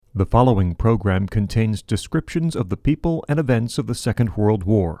The following program contains descriptions of the people and events of the Second World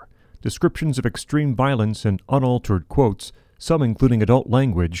War, descriptions of extreme violence and unaltered quotes, some including adult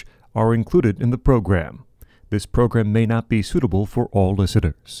language, are included in the program. This program may not be suitable for all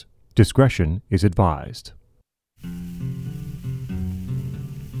listeners. Discretion is advised.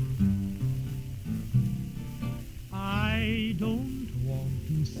 I don't want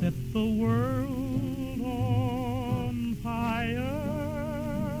to set the world on fire.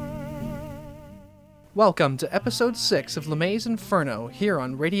 Welcome to Episode 6 of LeMay's Inferno here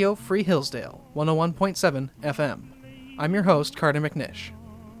on Radio Free Hillsdale, 101.7 FM. I'm your host, Carter McNish.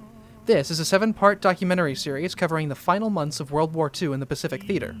 This is a 7-part documentary series covering the final months of World War II in the Pacific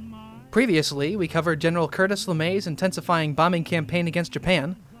Theater. Previously, we covered General Curtis LeMay's intensifying bombing campaign against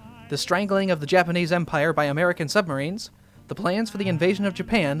Japan, the strangling of the Japanese Empire by American submarines, the plans for the invasion of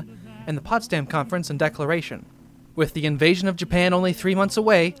Japan, and the Potsdam Conference and Declaration. With the invasion of Japan only 3 months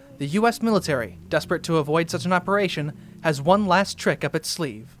away, the U.S. military, desperate to avoid such an operation, has one last trick up its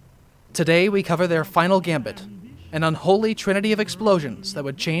sleeve. Today we cover their final gambit, an unholy trinity of explosions that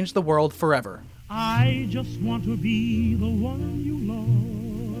would change the world forever. I just want to be the one you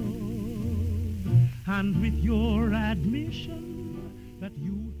love, and with your admission that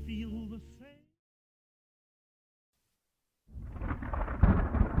you feel the same.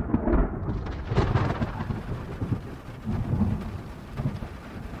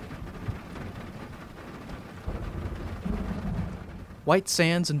 White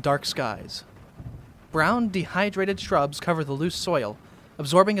sands and dark skies. Brown, dehydrated shrubs cover the loose soil,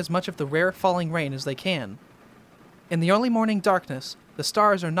 absorbing as much of the rare falling rain as they can. In the early morning darkness, the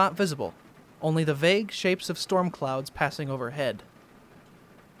stars are not visible, only the vague shapes of storm clouds passing overhead.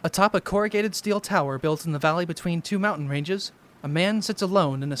 Atop a corrugated steel tower built in the valley between two mountain ranges, a man sits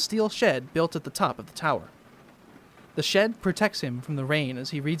alone in a steel shed built at the top of the tower. The shed protects him from the rain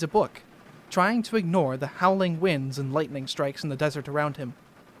as he reads a book, trying to ignore the howling winds and lightning strikes in the desert around him.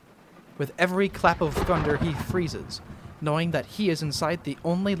 With every clap of thunder, he freezes, knowing that he is inside the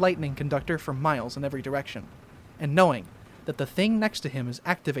only lightning conductor for miles in every direction, and knowing that the thing next to him is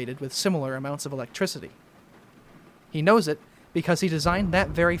activated with similar amounts of electricity. He knows it because he designed that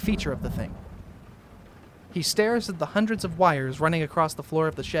very feature of the thing. He stares at the hundreds of wires running across the floor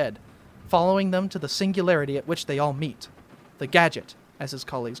of the shed, following them to the singularity at which they all meet, the gadget, as his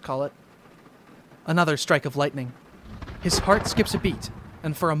colleagues call it. Another strike of lightning. His heart skips a beat,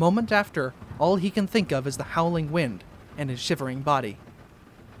 and for a moment after, all he can think of is the howling wind and his shivering body.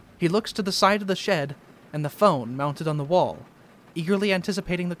 He looks to the side of the shed and the phone mounted on the wall, eagerly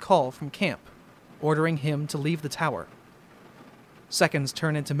anticipating the call from camp, ordering him to leave the tower. Seconds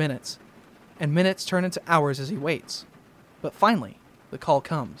turn into minutes, and minutes turn into hours as he waits. But finally, the call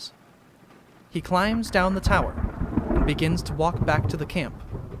comes. He climbs down the tower and begins to walk back to the camp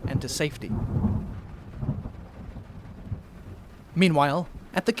and to safety. Meanwhile,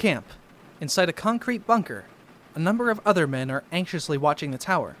 at the camp, inside a concrete bunker, a number of other men are anxiously watching the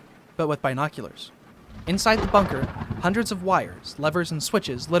tower, but with binoculars. Inside the bunker, hundreds of wires, levers, and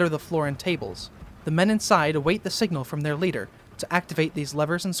switches litter the floor and tables. The men inside await the signal from their leader to activate these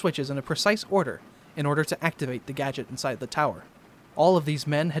levers and switches in a precise order in order to activate the gadget inside the tower. All of these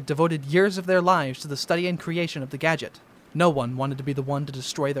men had devoted years of their lives to the study and creation of the gadget. No one wanted to be the one to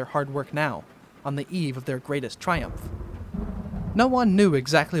destroy their hard work now, on the eve of their greatest triumph. No one knew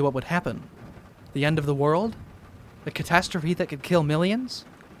exactly what would happen. The end of the world? A catastrophe that could kill millions?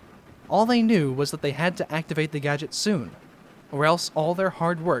 All they knew was that they had to activate the gadget soon, or else all their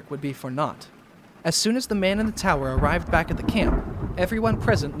hard work would be for naught. As soon as the man in the tower arrived back at the camp, everyone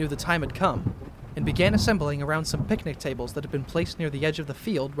present knew the time had come, and began assembling around some picnic tables that had been placed near the edge of the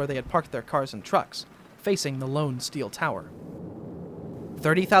field where they had parked their cars and trucks, facing the lone steel tower.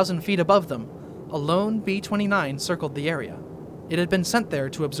 30,000 feet above them, a lone B-29 circled the area. It had been sent there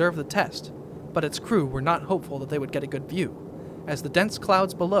to observe the test, but its crew were not hopeful that they would get a good view, as the dense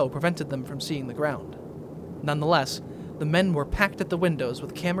clouds below prevented them from seeing the ground. Nonetheless, the men were packed at the windows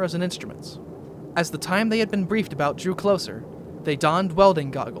with cameras and instruments. As the time they had been briefed about drew closer, they donned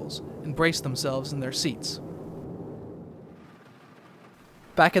welding goggles and braced themselves in their seats.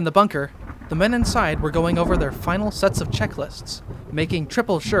 Back in the bunker, the men inside were going over their final sets of checklists, making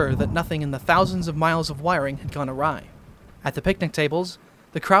triple sure that nothing in the thousands of miles of wiring had gone awry. At the picnic tables,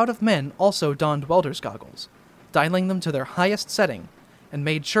 the crowd of men also donned welder's goggles, dialing them to their highest setting, and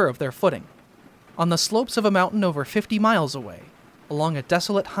made sure of their footing. On the slopes of a mountain over 50 miles away, along a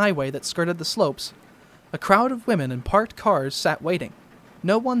desolate highway that skirted the slopes, a crowd of women in parked cars sat waiting.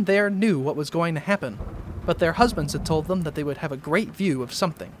 No one there knew what was going to happen, but their husbands had told them that they would have a great view of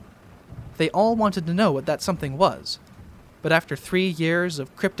something. They all wanted to know what that something was. but after 3 years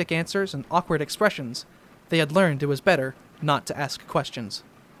of cryptic answers and awkward expressions, they had learned it was better not to ask questions.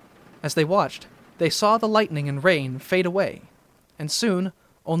 As they watched, they saw the lightning and rain fade away, and soon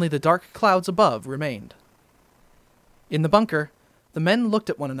only the dark clouds above remained. In the bunker, the men looked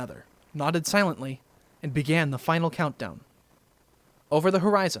at one another, nodded silently, and began the final countdown. Over the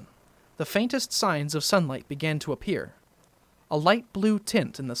horizon, the faintest signs of sunlight began to appear, a light blue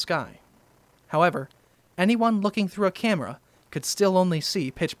tint in the sky. However, anyone looking through a camera could still only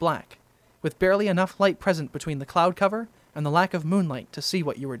see pitch black, with barely enough light present between the cloud cover and the lack of moonlight to see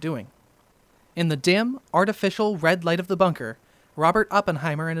what you were doing. In the dim, artificial red light of the bunker, Robert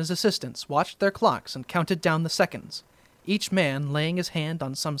Oppenheimer and his assistants watched their clocks and counted down the seconds, each man laying his hand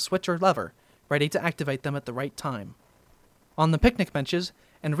on some switch or lever, ready to activate them at the right time. On the picnic benches,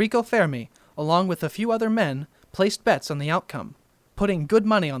 Enrico Fermi, along with a few other men, placed bets on the outcome, putting good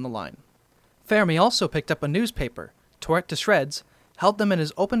money on the line. Fermi also picked up a newspaper, tore it to shreds, held them in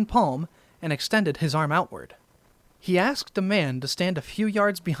his open palm, and extended his arm outward. He asked a man to stand a few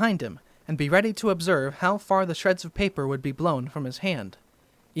yards behind him and be ready to observe how far the shreds of paper would be blown from his hand.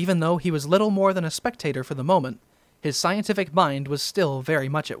 Even though he was little more than a spectator for the moment, his scientific mind was still very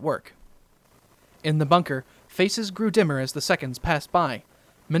much at work. In the bunker, faces grew dimmer as the seconds passed by,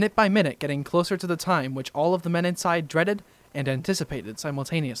 minute by minute getting closer to the time which all of the men inside dreaded and anticipated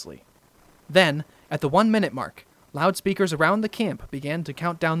simultaneously. Then, at the 1-minute mark, loudspeakers around the camp began to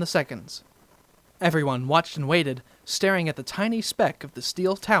count down the seconds. Everyone watched and waited, staring at the tiny speck of the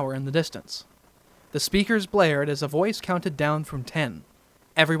steel tower in the distance. The speakers blared as a voice counted down from 10.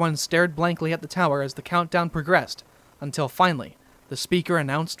 Everyone stared blankly at the tower as the countdown progressed, until finally, the speaker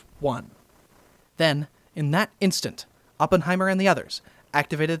announced 1. Then, in that instant, Oppenheimer and the others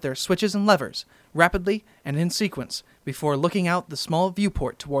activated their switches and levers, rapidly and in sequence, before looking out the small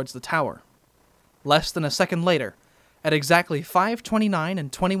viewport towards the tower. Less than a second later, at exactly 5:29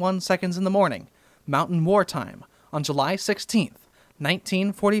 and 21 seconds in the morning, Mountain War Time, on July 16th,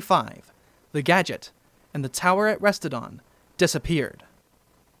 1945, the gadget, and the tower it rested on, disappeared.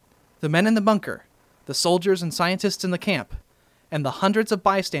 The men in the bunker, the soldiers and scientists in the camp, and the hundreds of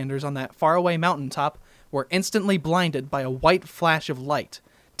bystanders on that faraway mountaintop were instantly blinded by a white flash of light,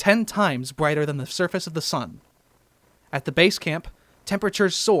 10 times brighter than the surface of the sun. At the base camp,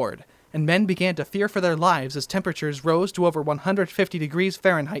 temperatures soared, and men began to fear for their lives as temperatures rose to over 150 degrees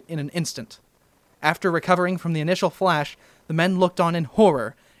Fahrenheit in an instant. After recovering from the initial flash, the men looked on in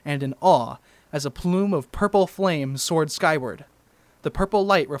horror and in awe as a plume of purple flame soared skyward. The purple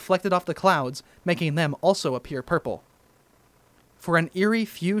light reflected off the clouds, making them also appear purple. For an eerie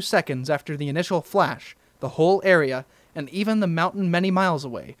few seconds after the initial flash, the whole area, and even the mountain many miles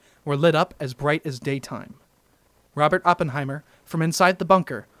away, were lit up as bright as daytime. Robert Oppenheimer, from inside the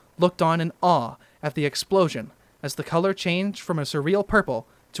bunker, looked on in awe at the explosion as the color changed from a surreal purple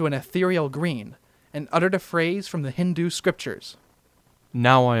to an ethereal green, and uttered a phrase from the Hindu scriptures.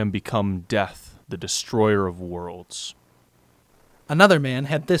 "Now I am become death, the destroyer of worlds." Another man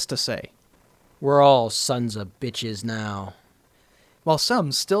had this to say. "We're all sons of bitches now." While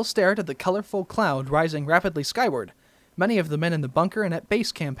some still stared at the colorful cloud rising rapidly skyward, many of the men in the bunker and at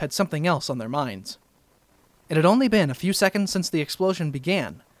base camp had something else on their minds. It had only been a few seconds since the explosion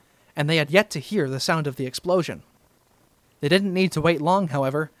began, and they had yet to hear the sound of the explosion. They didn't need to wait long,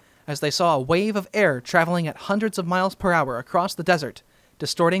 however, as they saw a wave of air traveling at hundreds of miles per hour across the desert,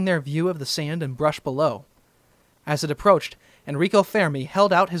 distorting their view of the sand and brush below. As it approached, Enrico Fermi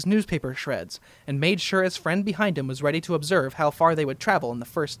held out his newspaper shreds and made sure his friend behind him was ready to observe how far they would travel in the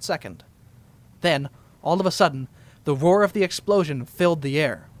first second. Then, all of a sudden, the roar of the explosion filled the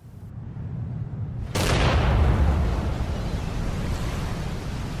air.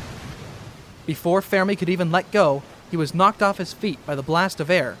 Before Fermi could even let go, he was knocked off his feet by the blast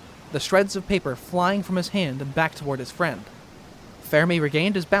of air, the shreds of paper flying from his hand and back toward his friend. Fermi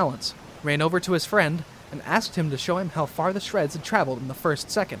regained his balance, ran over to his friend, and asked him to show him how far the shreds had traveled in the first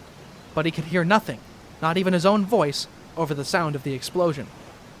second, but he could hear nothing, not even his own voice, over the sound of the explosion.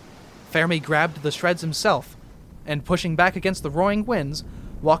 Fermi grabbed the shreds himself, and pushing back against the roaring winds,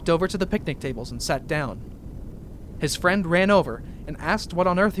 walked over to the picnic tables and sat down. His friend ran over and asked what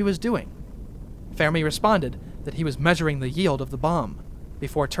on earth he was doing. Fermi responded that he was measuring the yield of the bomb,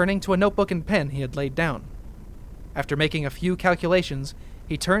 before turning to a notebook and pen he had laid down. After making a few calculations,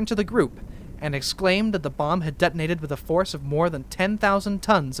 he turned to the group and exclaimed that the bomb had detonated with a force of more than 10,000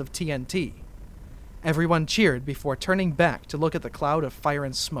 tons of TNT. Everyone cheered before turning back to look at the cloud of fire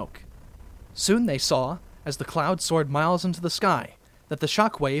and smoke. Soon they saw, as the cloud soared miles into the sky, that the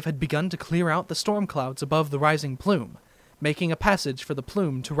shock wave had begun to clear out the storm clouds above the rising plume, making a passage for the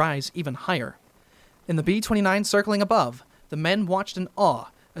plume to rise even higher. In the B-29 circling above, The men watched in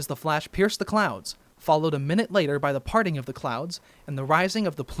awe as the flash pierced the clouds, followed a minute later by the parting of the clouds and the rising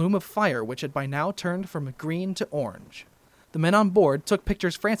of the plume of fire which had by now turned from green to orange. The men on board took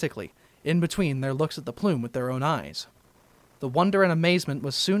pictures frantically, in between their looks at the plume with their own eyes. The wonder and amazement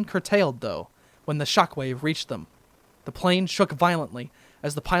was soon curtailed, though, when the shockwave reached them. The plane shook violently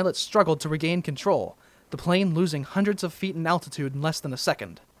as the pilots struggled to regain control, the plane losing hundreds of feet in altitude in less than a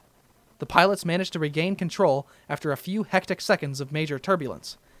second. The pilots managed to regain control after a few hectic seconds of major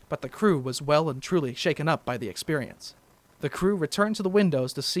turbulence, but the crew was well and truly shaken up by the experience. The crew returned to the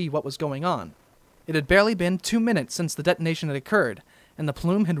windows to see what was going on. It had barely been 2 minutes since the detonation had occurred, and the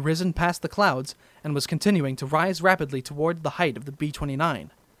plume had risen past the clouds and was continuing to rise rapidly toward the height of the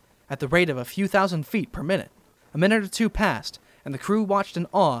B-29, at the rate of a few thousand feet per minute. A minute or two passed, and the crew watched in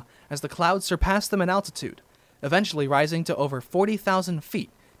awe as the clouds surpassed them in altitude, eventually rising to over 40,000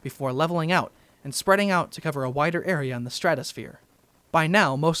 feet before leveling out and spreading out to cover a wider area in the stratosphere. By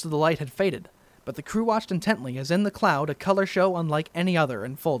now, most of the light had faded, but the crew watched intently as in the cloud a color show unlike any other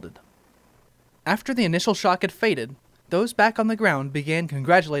unfolded. After the initial shock had faded, those back on the ground began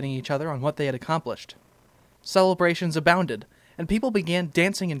congratulating each other on what they had accomplished. Celebrations abounded, and people began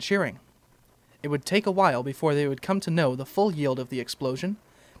dancing and cheering. It would take a while before they would come to know the full yield of the explosion,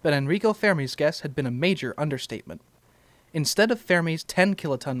 but Enrico Fermi's guess had been a major understatement. Instead of Fermi's 10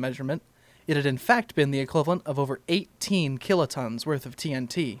 kiloton measurement, it had in fact been the equivalent of over 18 kilotons worth of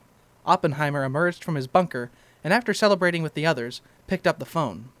TNT. Oppenheimer emerged from his bunker, and after celebrating with the others, picked up the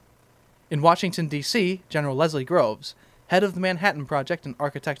phone. In Washington, D.C., General Leslie Groves, head of the Manhattan Project and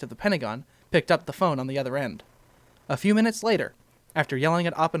architect of the Pentagon, picked up the phone on the other end. A few minutes later, after yelling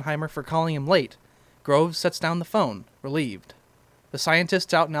at Oppenheimer for calling him late, Groves sets down the phone, relieved. The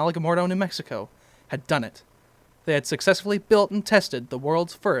scientists out in Alamogordo, New Mexico, had done it. They had successfully built and tested the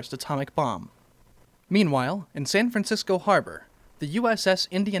world's first atomic bomb. Meanwhile, in San Francisco Harbor, the USS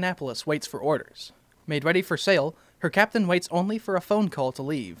Indianapolis waits for orders. Made ready for sail, her captain waits only for a phone call to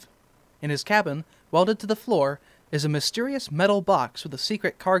leave. In his cabin, welded to the floor, is a mysterious metal box with a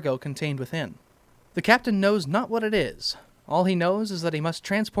secret cargo contained within. The captain knows not what it is. All he knows is that he must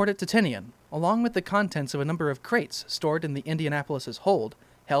transport it to Tinian, along with the contents of a number of crates stored in the Indianapolis's hold,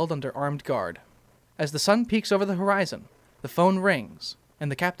 held under armed guard. As the sun peaks over the horizon, the phone rings,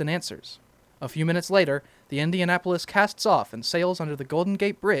 and the captain answers. A few minutes later, the Indianapolis casts off and sails under the Golden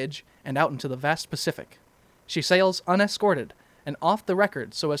Gate Bridge and out into the vast Pacific. She sails unescorted and off the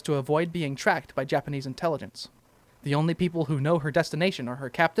record so as to avoid being tracked by Japanese intelligence. The only people who know her destination are her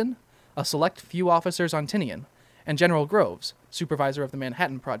captain, a select few officers on Tinian, and General Groves, supervisor of the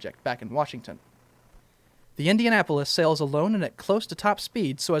Manhattan Project back in Washington. The Indianapolis sails alone and at close to top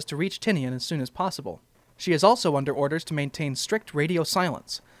speed so as to reach Tinian as soon as possible. She is also under orders to maintain strict radio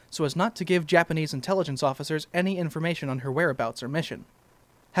silence, so as not to give Japanese intelligence officers any information on her whereabouts or mission.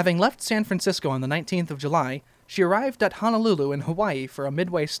 Having left San Francisco on the 19th of July, she arrived at Honolulu in Hawaii for a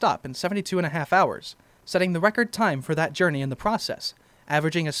midway stop in 72.5 hours, setting the record time for that journey in the process,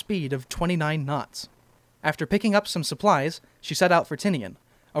 averaging a speed of 29 knots. After picking up some supplies, she set out for Tinian,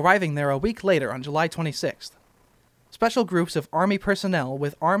 arriving there a week later on July 26th. Special groups of Army personnel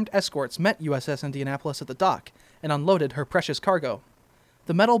with armed escorts met USS Indianapolis at the dock and unloaded her precious cargo.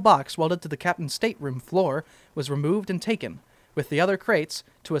 The metal box welded to the captain's stateroom floor was removed and taken, with the other crates,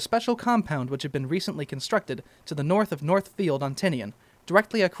 to a special compound which had been recently constructed to the north of North Field on Tinian,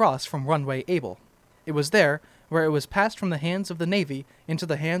 directly across from runway Able. It was there where it was passed from the hands of the Navy into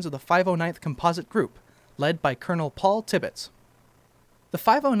the hands of the 509th Composite Group, led by Colonel Paul Tibbets. The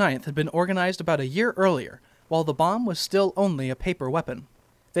 509th had been organized about a year earlier, while the bomb was still only a paper weapon.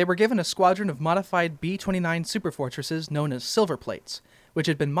 They were given a squadron of modified B-29 superfortresses known as Silver Plates, which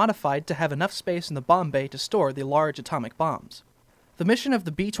had been modified to have enough space in the bomb bay to store the large atomic bombs. The mission of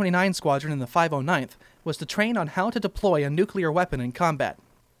the B-29 squadron in the 509th was to train on how to deploy a nuclear weapon in combat.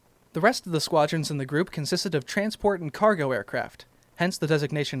 The rest of the squadrons in the group consisted of transport and cargo aircraft, hence the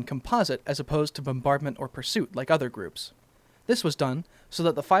designation composite as opposed to bombardment or pursuit like other groups. This was done so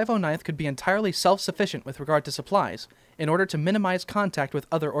that the 509th could be entirely self-sufficient with regard to supplies, in order to minimize contact with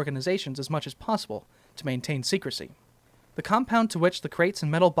other organizations as much as possible to maintain secrecy. The compound to which the crates and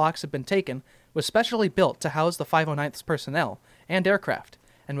metal box had been taken was specially built to house the 509th's personnel and aircraft,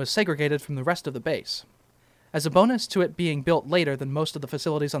 and was segregated from the rest of the base. As a bonus to it being built later than most of the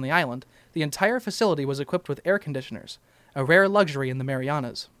facilities on the island, the entire facility was equipped with air conditioners, a rare luxury in the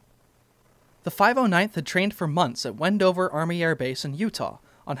Marianas. The 509th had trained for months at Wendover Army Air Base in Utah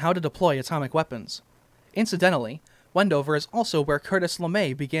on how to deploy atomic weapons. Incidentally, Wendover is also where Curtis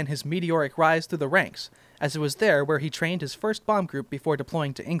LeMay began his meteoric rise through the ranks, as it was there where he trained his first bomb group before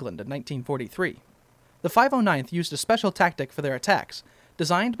deploying to England in 1943. The 509th used a special tactic for their attacks,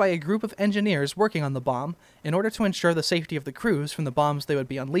 designed by a group of engineers working on the bomb in order to ensure the safety of the crews from the bombs they would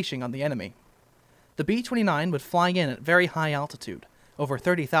be unleashing on the enemy. The B-29 would fly in at very high altitude, over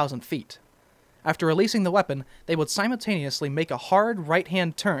 30,000 feet. After releasing the weapon, they would simultaneously make a hard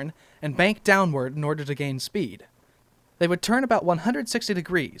right-hand turn and bank downward in order to gain speed. They would turn about 160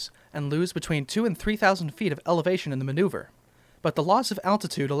 degrees and lose between 2,000 and 3,000 feet of elevation in the maneuver, but the loss of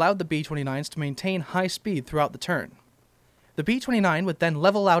altitude allowed the B-29s to maintain high speed throughout the turn. The B-29 would then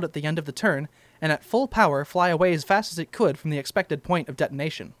level out at the end of the turn and at full power fly away as fast as it could from the expected point of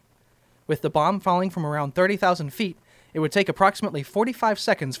detonation. With the bomb falling from around 30,000 feet, it would take approximately 45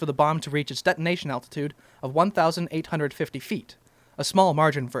 seconds for the bomb to reach its detonation altitude of 1,850 feet, a small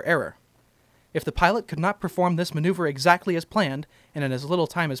margin for error. If the pilot could not perform this maneuver exactly as planned and in as little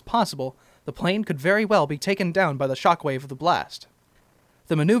time as possible, the plane could very well be taken down by the shockwave of the blast.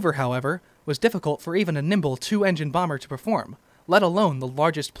 The maneuver, however, was difficult for even a nimble two-engine bomber to perform, let alone the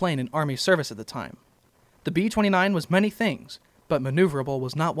largest plane in Army service at the time. The B-29 was many things, but maneuverable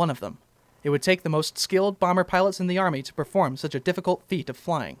was not one of them. It would take the most skilled bomber pilots in the Army to perform such a difficult feat of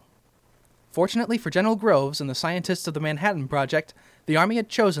flying. Fortunately for General Groves and the scientists of the Manhattan Project, the Army had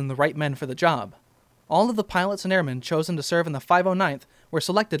chosen the right men for the job. All of the pilots and airmen chosen to serve in the 509th were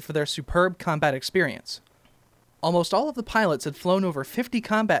selected for their superb combat experience. Almost all of the pilots had flown over 50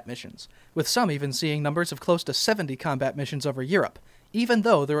 combat missions, with some even seeing numbers of close to 70 combat missions over Europe, even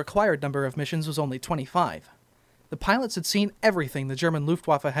though the required number of missions was only 25. The pilots had seen everything the German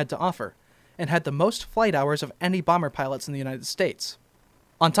Luftwaffe had to offer, and had the most flight hours of any bomber pilots in the United States.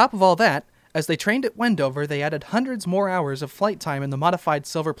 On top of all that, as they trained at Wendover, they added hundreds more hours of flight time in the modified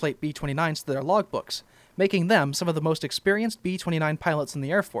Silverplate B-29s to their logbooks, making them some of the most experienced B-29 pilots in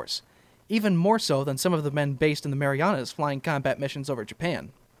the Air Force, even more so than some of the men based in the Marianas flying combat missions over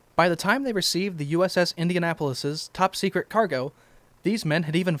Japan. By the time they received the USS Indianapolis's top-secret cargo, these men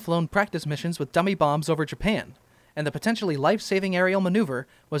had even flown practice missions with dummy bombs over Japan, and the potentially life-saving aerial maneuver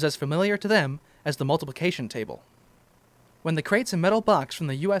was as familiar to them as the multiplication table. When the crates and metal box from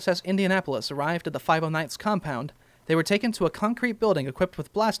the USS Indianapolis arrived at the 509th's compound, they were taken to a concrete building equipped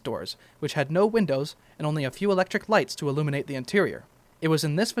with blast doors, which had no windows and only a few electric lights to illuminate the interior. It was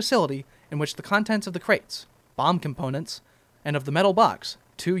in this facility in which the contents of the crates, bomb components, and of the metal box,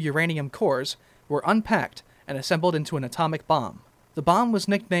 2 uranium cores, were unpacked and assembled into an atomic bomb. The bomb was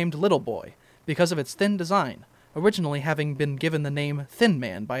nicknamed Little Boy because of its thin design, originally having been given the name Thin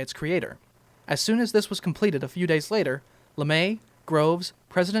Man by its creator. As soon as this was completed a few days later, LeMay, Groves,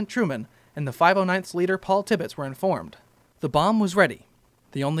 President Truman, and the 509th's leader Paul Tibbets were informed. The bomb was ready.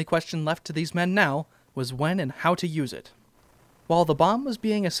 The only question left to these men now was when and how to use it. While the bomb was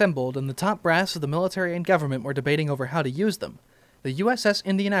being assembled and the top brass of the military and government were debating over how to use them, the USS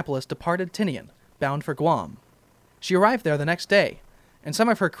Indianapolis departed Tinian, bound for Guam. She arrived there the next day, and some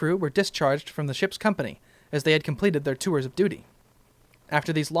of her crew were discharged from the ship's company, as they had completed their tours of duty.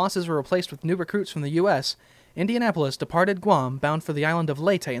 After these losses were replaced with new recruits from the U.S., Indianapolis departed Guam bound for the island of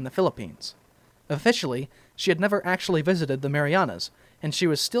Leyte in the Philippines. Officially, she had never actually visited the Marianas, and she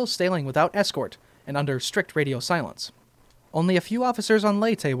was still sailing without escort and under strict radio silence. Only a few officers on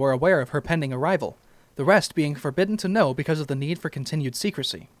Leyte were aware of her pending arrival, the rest being forbidden to know because of the need for continued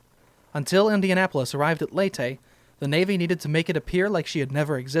secrecy. Until Indianapolis arrived at Leyte, the Navy needed to make it appear like she had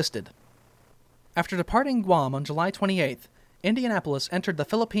never existed. After departing Guam on July 28th, Indianapolis entered the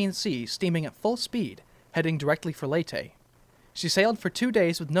Philippine Sea steaming at full speed, heading directly for Leyte. She sailed for 2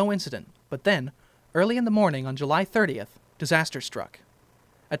 days with no incident, but then, early in the morning on July 30th, disaster struck.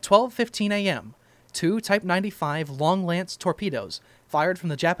 At 12:15 a.m., 2 Type 95 Long Lance torpedoes, fired from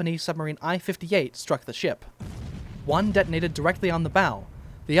the Japanese submarine I-58, struck the ship. One detonated directly on the bow,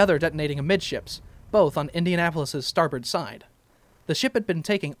 the other detonating amidships, both on Indianapolis's starboard side. The ship had been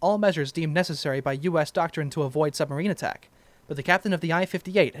taking all measures deemed necessary by U.S. doctrine to avoid submarine attack, but the captain of the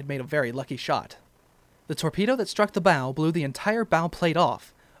I-58 had made a very lucky shot. The torpedo that struck the bow blew the entire bow plate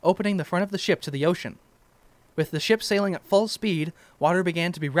off, opening the front of the ship to the ocean. With the ship sailing at full speed, water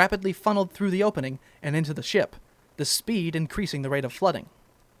began to be rapidly funneled through the opening and into the ship, the speed increasing the rate of flooding.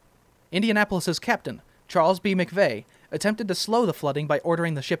 Indianapolis's captain, Charles B. McVeigh, attempted to slow the flooding by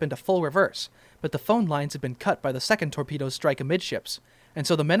ordering the ship into full reverse, but the phone lines had been cut by the second torpedo's strike amidships, and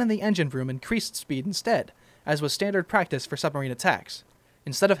so the men in the engine room increased speed instead, as was standard practice for submarine attacks.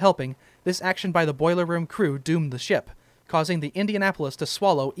 Instead of helping, this action by the boiler room crew doomed the ship, causing the Indianapolis to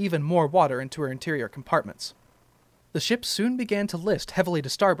swallow even more water into her interior compartments. The ship soon began to list heavily to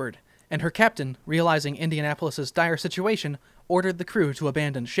starboard, and her captain, realizing Indianapolis's dire situation, ordered the crew to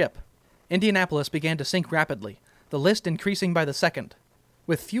abandon ship. Indianapolis began to sink rapidly, the list increasing by the second.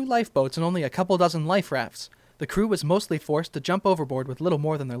 With few lifeboats and only a couple dozen life rafts, the crew was mostly forced to jump overboard with little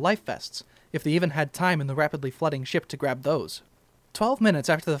more than their life vests, if they even had time in the rapidly flooding ship to grab those. 12 minutes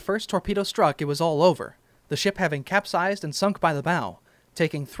after the first torpedo struck, it was all over, the ship having capsized and sunk by the bow,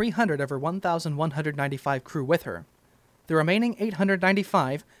 taking 300 of her 1,195 crew with her. The remaining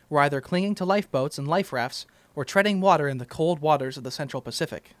 895 were either clinging to lifeboats and life rafts or treading water in the cold waters of the Central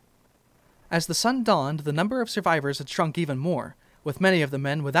Pacific. As the sun dawned, the number of survivors had shrunk even more, with many of the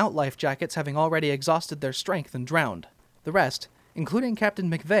men without life jackets having already exhausted their strength and drowned. The rest, including Captain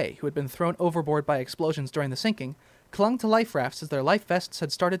McVeigh, who had been thrown overboard by explosions during the sinking, clung to life rafts as their life vests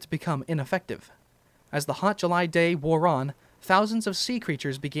had started to become ineffective. As the hot July day wore on, thousands of sea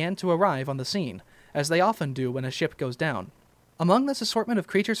creatures began to arrive on the scene, as they often do when a ship goes down. Among this assortment of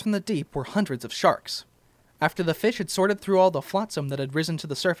creatures from the deep were hundreds of sharks. After the fish had sorted through all the flotsam that had risen to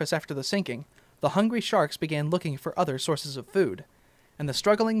the surface after the sinking, the hungry sharks began looking for other sources of food, and the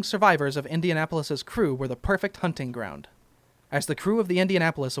struggling survivors of Indianapolis's crew were the perfect hunting ground. As the crew of the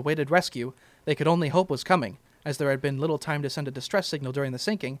Indianapolis awaited rescue, they could only hope was coming, as there had been little time to send a distress signal during the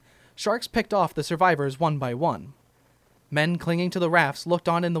sinking. Sharks picked off the survivors one by one. Men clinging to the rafts looked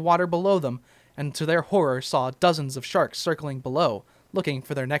on in the water below them, and to their horror saw dozens of sharks circling below, looking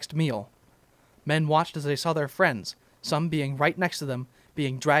for their next meal. Men watched as they saw their friends, some being right next to them,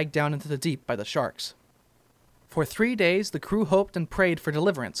 being dragged down into the deep by the sharks. For 3 days, the crew hoped and prayed for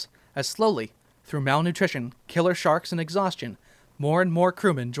deliverance, as slowly, through malnutrition, killer sharks, and exhaustion, more and more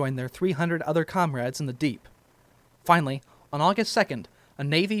crewmen joined their 300 other comrades in the deep. Finally, on August 2nd, a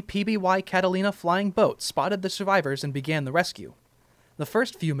Navy PBY Catalina flying boat spotted the survivors and began the rescue. The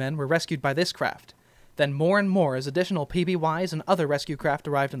first few men were rescued by this craft, then more and more as additional PBYs and other rescue craft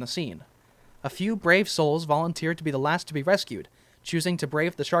arrived on the scene. A few brave souls volunteered to be the last to be rescued, choosing to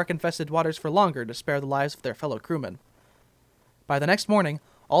brave the shark-infested waters for longer to spare the lives of their fellow crewmen. By the next morning,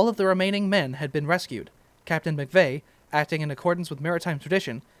 all of the remaining men had been rescued, Captain McVeigh, acting in accordance with maritime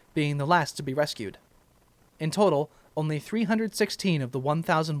tradition, being the last to be rescued. In total, only 316 of the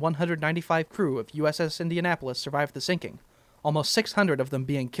 1,195 crew of USS Indianapolis survived the sinking, almost 600 of them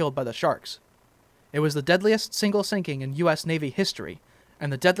being killed by the sharks. It was the deadliest single sinking in U.S. Navy history,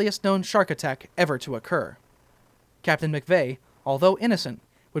 and the deadliest known shark attack ever to occur. Captain McVeigh, although innocent,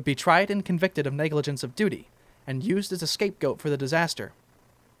 would be tried and convicted of negligence of duty, and used as a scapegoat for the disaster.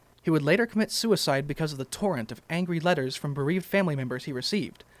 He would later commit suicide because of the torrent of angry letters from bereaved family members he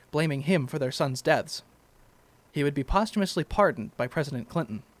received, blaming him for their sons' deaths. He would be posthumously pardoned by President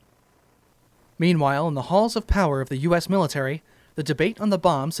Clinton. Meanwhile, in the halls of power of the U.S. military, the debate on the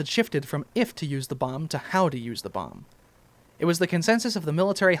bombs had shifted from if to use the bomb to how to use the bomb. It was the consensus of the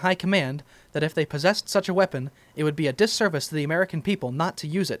military high command that if they possessed such a weapon, it would be a disservice to the American people not to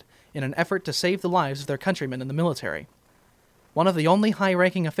use it in an effort to save the lives of their countrymen in the military. One of the only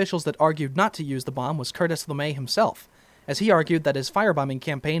high-ranking officials that argued not to use the bomb was Curtis LeMay himself, as he argued that his firebombing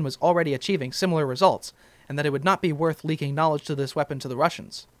campaign was already achieving similar results, and that it would not be worth leaking knowledge to this weapon to the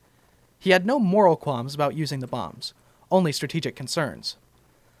Russians. He had no moral qualms about using the bombs, only strategic concerns.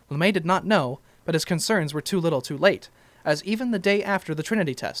 LeMay did not know, but his concerns were too little too late, as even the day after the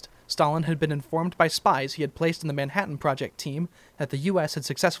Trinity test, Stalin had been informed by spies he had placed in the Manhattan Project team that the U.S. had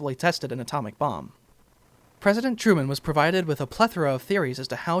successfully tested an atomic bomb. President Truman was provided with a plethora of theories as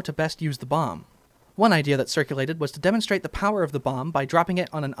to how to best use the bomb. One idea that circulated was to demonstrate the power of the bomb by dropping it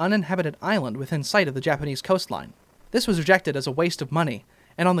on an uninhabited island within sight of the Japanese coastline. This was rejected as a waste of money,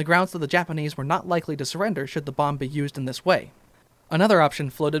 and on the grounds that the Japanese were not likely to surrender should the bomb be used in this way. Another option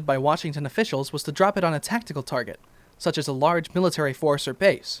floated by Washington officials was to drop it on a tactical target, such as a large military force or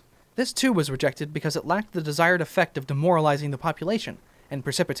base. This too was rejected because it lacked the desired effect of demoralizing the population and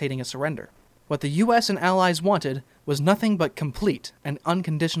precipitating a surrender. What the U.S. and Allies wanted was nothing but complete and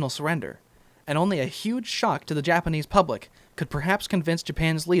unconditional surrender, and only a huge shock to the Japanese public could perhaps convince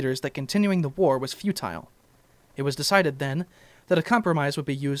Japan's leaders that continuing the war was futile. It was decided then that a compromise would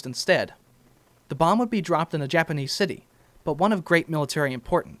be used instead. The bomb would be dropped in a Japanese city, but one of great military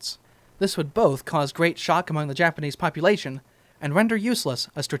importance. This would both cause great shock among the Japanese population and render useless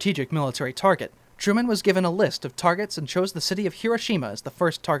a strategic military target. Truman was given a list of targets and chose the city of Hiroshima as the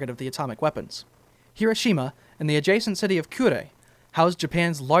first target of the atomic weapons. Hiroshima and the adjacent city of Kure housed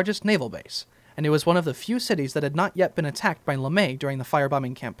Japan's largest naval base, and it was one of the few cities that had not yet been attacked by LeMay during the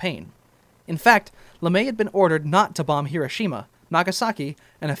firebombing campaign. In fact, LeMay had been ordered not to bomb Hiroshima, Nagasaki,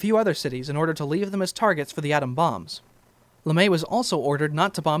 and a few other cities in order to leave them as targets for the atom bombs. LeMay was also ordered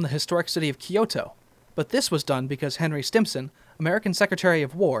not to bomb the historic city of Kyoto, but this was done because Henry Stimson, American Secretary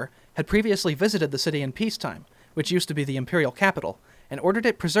of War, had previously visited the city in peacetime, which used to be the imperial capital, and ordered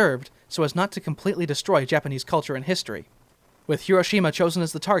it preserved so as not to completely destroy Japanese culture and history. With Hiroshima chosen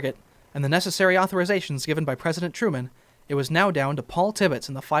as the target, and the necessary authorizations given by President Truman, it was now down to Paul Tibbets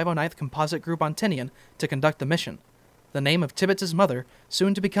and the 509th Composite Group on Tinian to conduct the mission, the name of Tibbets' mother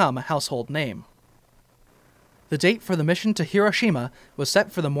soon to become a household name. The date for the mission to Hiroshima was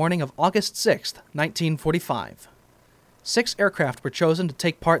set for the morning of August 6, 1945. 6 aircraft were chosen to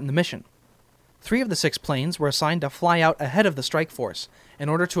take part in the mission. 3 of the 6 planes were assigned to fly out ahead of the strike force in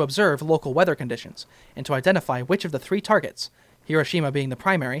order to observe local weather conditions and to identify which of the 3 targets, Hiroshima being the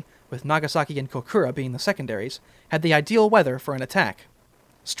primary, with Nagasaki and Kokura being the secondaries, had the ideal weather for an attack.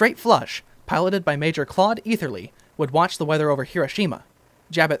 Straight Flush, piloted by Major Claude Etherly, would watch the weather over Hiroshima.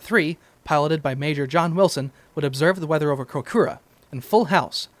 Jabbet 3, piloted by Major John Wilson, would observe the weather over Kokura, and Full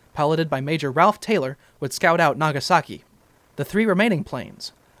House, piloted by Major Ralph Taylor, would scout out Nagasaki. The 3 remaining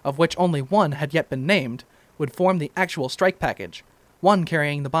planes, of which only one had yet been named, would form the actual strike package, one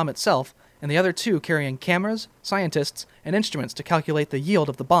carrying the bomb itself, and the other 2 carrying cameras, scientists, and instruments to calculate the yield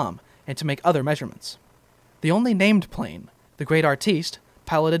of the bomb and to make other measurements. The only named plane, the Great Artiste,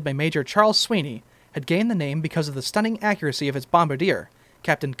 piloted by Major Charles Sweeney, had gained the name because of the stunning accuracy of its bombardier,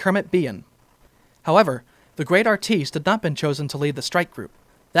 Captain Kermit Behan. However, the Great Artiste had not been chosen to lead the strike group.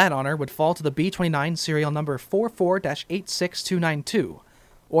 That honor would fall to the B-29 serial number 44-86292,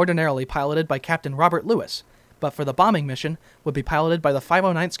 ordinarily piloted by Captain Robert Lewis, but for the bombing mission would be piloted by the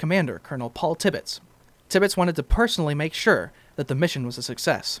 509th's commander, Colonel Paul Tibbets. Tibbets wanted to personally make sure that the mission was a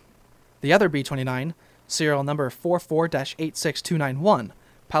success. The other B-29, serial number 44-86291,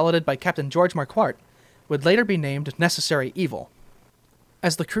 piloted by Captain George Marquardt, would later be named Necessary Evil.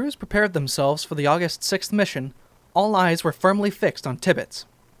 As the crews prepared themselves for the August 6th mission, all eyes were firmly fixed on Tibbets.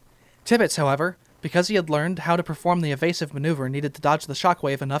 Tibbets, however, because he had learned how to perform the evasive maneuver needed to dodge the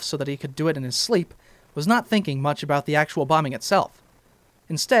shockwave enough so that he could do it in his sleep, was not thinking much about the actual bombing itself.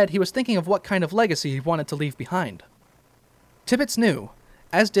 Instead, he was thinking of what kind of legacy he wanted to leave behind. Tibbets knew,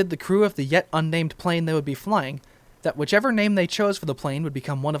 as did the crew of the yet unnamed plane they would be flying, that whichever name they chose for the plane would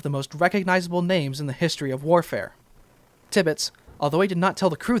become one of the most recognizable names in the history of warfare. Tibbets, although he did not tell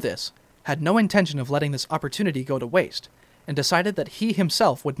the crew this, had no intention of letting this opportunity go to waste, and decided that he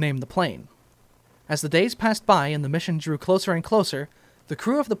himself would name the plane. As the days passed by and the mission drew closer and closer, the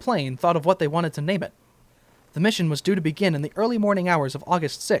crew of the plane thought of what they wanted to name it. The mission was due to begin in the early morning hours of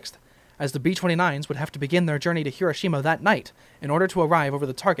August 6th, as the B-29s would have to begin their journey to Hiroshima that night in order to arrive over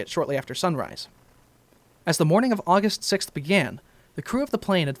the target shortly after sunrise. As the morning of August 6th began, the crew of the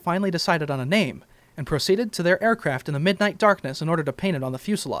plane had finally decided on a name and proceeded to their aircraft in the midnight darkness in order to paint it on the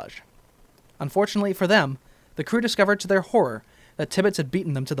fuselage. Unfortunately for them, the crew discovered to their horror that Tibbets had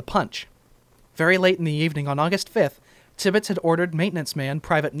beaten them to the punch. Very late in the evening on August 5th, Tibbets had ordered maintenance man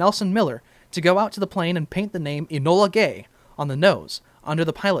Private Nelson Miller to go out to the plane and paint the name Enola Gay on the nose, under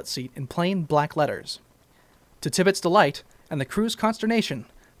the pilot seat in plain black letters. To Tibbets' delight, and the crew's consternation,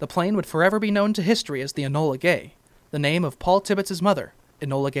 the plane would forever be known to history as the Enola Gay, the name of Paul Tibbets' mother,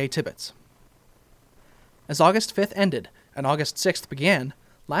 Enola Gay Tibbets. As August 5th ended and August 6th began,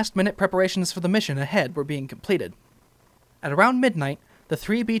 last-minute preparations for the mission ahead were being completed. At around midnight, the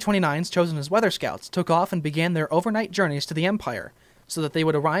 3 B-29s chosen as weather scouts took off and began their overnight journeys to the Empire, so that they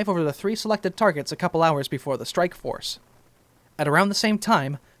would arrive over the 3 selected targets a couple hours before the strike force. At around the same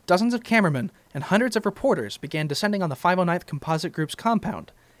time, dozens of cameramen and hundreds of reporters began descending on the 509th Composite Group's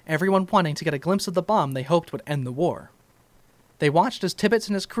compound, everyone wanting to get a glimpse of the bomb they hoped would end the war. They watched as Tibbets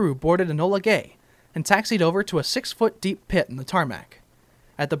and his crew boarded Enola Gay and taxied over to a 6-foot-deep pit in the tarmac.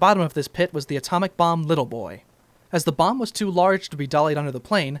 At the bottom of this pit was the atomic bomb Little Boy. As the bomb was too large to be dollied under the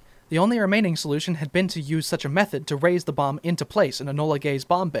plane, the only remaining solution had been to use such a method to raise the bomb into place in Enola Gay's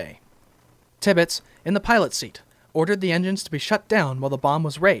bomb bay. Tibbets, in the pilot seat, ordered the engines to be shut down while the bomb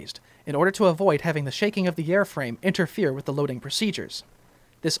was raised, in order to avoid having the shaking of the airframe interfere with the loading procedures.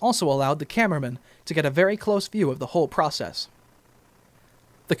 This also allowed the cameraman to get a very close view of the whole process.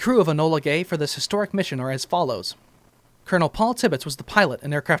 The crew of Enola Gay for this historic mission are as follows. Colonel Paul Tibbets was the pilot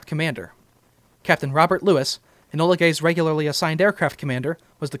and aircraft commander. Captain Robert Lewis, Enola Gay's regularly assigned aircraft commander,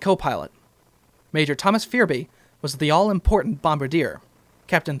 was the co-pilot. Major Thomas Fearby was the all-important bombardier.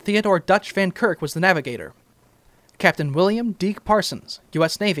 Captain Theodore Dutch Van Kirk was the navigator. Captain William Deke Parsons,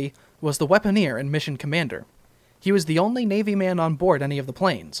 U.S. Navy, was the weaponeer and mission commander. He was the only Navy man on board any of the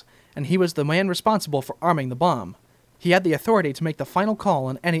planes, and he was the man responsible for arming the bomb. He had the authority to make the final call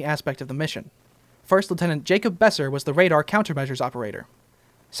on any aspect of the mission. First Lieutenant Jacob Besser was the radar countermeasures operator.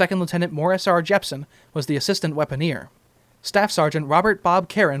 Second Lieutenant Morris R. Jepson was the assistant weaponeer. Staff Sergeant Robert Bob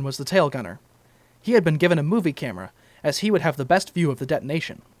Caron was the tail gunner. He had been given a movie camera, as he would have the best view of the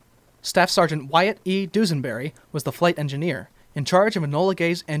detonation. Staff Sergeant Wyatt E. Dusenberry was the flight engineer, in charge of Enola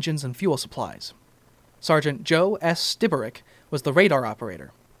Gay's engines and fuel supplies. Sergeant Joe S. Stiberick was the radar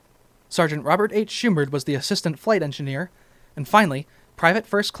operator. Sergeant Robert H. Schumerd was the assistant flight engineer, and finally, Private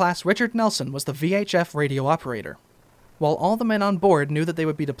First Class Richard Nelson was the VHF radio operator. While all the men on board knew that they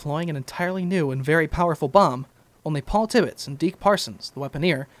would be deploying an entirely new and very powerful bomb, only Paul Tibbets and Deke Parsons, the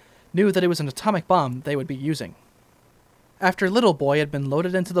weaponeer, knew that it was an atomic bomb they would be using. After Little Boy had been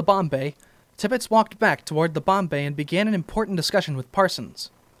loaded into the bomb bay, Tibbets walked back toward the bomb bay and began an important discussion with Parsons.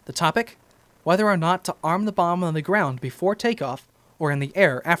 The topic? Whether or not to arm the bomb on the ground before takeoff or in the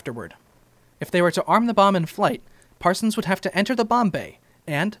air afterward. If they were to arm the bomb in flight, Parsons would have to enter the bomb bay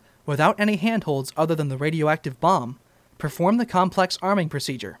and, without any handholds other than the radioactive bomb, perform the complex arming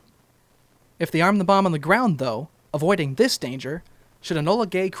procedure. If they armed the bomb on the ground, though, avoiding this danger, should Enola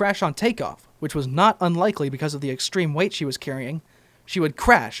Gay crash on takeoff, which was not unlikely because of the extreme weight she was carrying, she would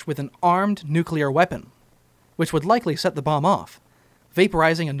crash with an armed nuclear weapon, which would likely set the bomb off,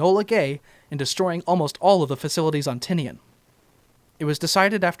 vaporizing Enola Gay and destroying almost all of the facilities on Tinian. It was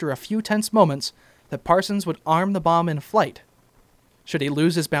decided after a few tense moments that Parsons would arm the bomb in flight. Should he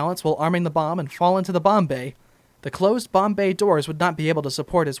lose his balance while arming the bomb and fall into the bomb bay, the closed bomb bay doors would not be able to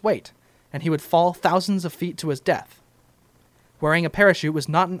support his weight, and he would fall thousands of feet to his death. Wearing a parachute was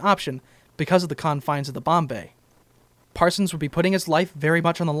not an option because of the confines of the bomb bay. Parsons would be putting his life very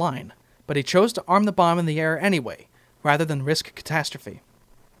much on the line, but he chose to arm the bomb in the air anyway, rather than risk catastrophe.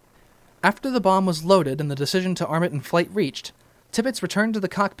 After the bomb was loaded and the decision to arm it in flight reached, Tibbets returned to the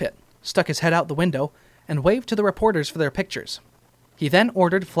cockpit, stuck his head out the window, and waved to the reporters for their pictures. He then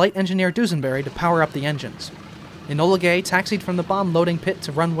ordered Flight Engineer Dusenberry to power up the engines. Enola Gay taxied from the bomb loading pit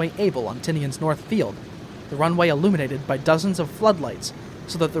to runway Able on Tinian's north field, the runway illuminated by dozens of floodlights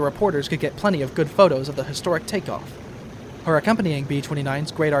so that the reporters could get plenty of good photos of the historic takeoff. Her accompanying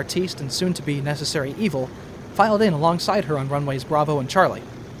B-29's Great Artiste and soon-to-be Necessary Evil filed in alongside her on runways Bravo and Charlie.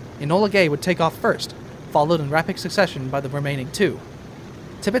 Enola Gay would take off first, followed in rapid succession by the remaining two.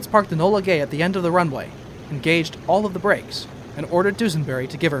 Tibbets parked Enola Gay at the end of the runway, engaged all of the brakes, and ordered Dusenberry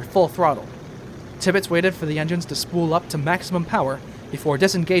to give her full throttle. Tibbets waited for the engines to spool up to maximum power before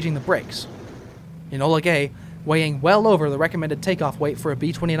disengaging the brakes. Enola Gay, weighing well over the recommended takeoff weight for a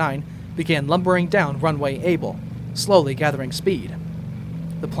B-29, began lumbering down runway Able, slowly gathering speed.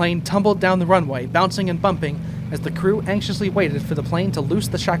 The plane tumbled down the runway, bouncing and bumping, as the crew anxiously waited for the plane to loose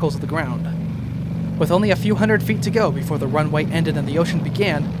the shackles of the ground. With only a few hundred feet to go before the runway ended and the ocean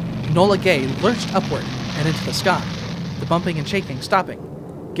began, Enola Gay lurched upward and into the sky, the bumping and shaking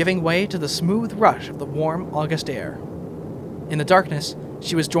stopping, giving way to the smooth rush of the warm August air. In the darkness,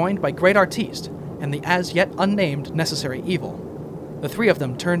 she was joined by Great Artiste and the as-yet unnamed Necessary Evil. The three of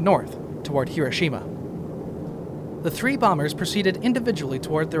them turned north, toward Hiroshima. The three bombers proceeded individually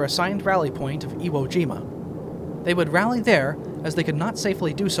toward their assigned rally point of Iwo Jima. They would rally there, as they could not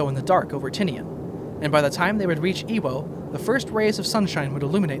safely do so in the dark over Tinian, and by the time they would reach Iwo, the first rays of sunshine would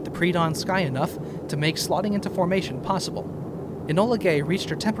illuminate the pre-dawn sky enough to make slotting into formation possible. Enola Gay reached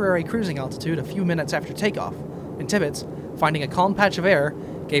her temporary cruising altitude a few minutes after takeoff, and Tibbets, finding a calm patch of air,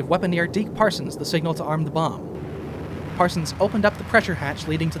 gave weaponeer Deke Parsons the signal to arm the bomb. Parsons opened up the pressure hatch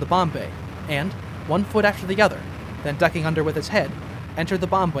leading to the bomb bay, and, one foot after the other, then ducking under with his head, entered the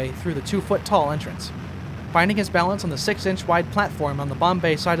bomb bay through the 2-foot-tall entrance. Finding his balance on the 6-inch-wide platform on the bomb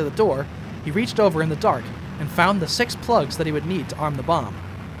bay side of the door, he reached over in the dark and found the 6 plugs that he would need to arm the bomb.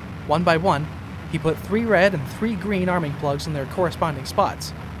 One by one, he put 3 red and 3 green arming plugs in their corresponding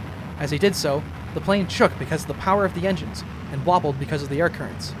spots. As he did so, the plane shook because of the power of the engines and wobbled because of the air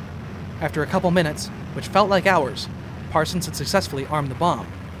currents. After a couple minutes, which felt like hours, Parsons had successfully armed the bomb.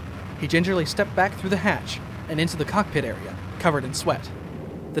 He gingerly stepped back through the hatch and into the cockpit area, covered in sweat.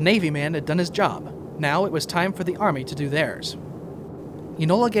 The Navy man had done his job. Now it was time for the Army to do theirs.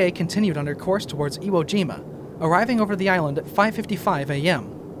 Enola Gay continued on her course towards Iwo Jima, arriving over the island at 5:55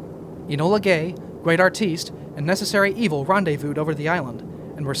 a.m. Enola Gay, Great Artiste, and Necessary Evil rendezvoused over the island,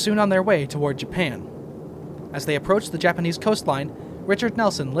 and were soon on their way toward Japan. As they approached the Japanese coastline, Richard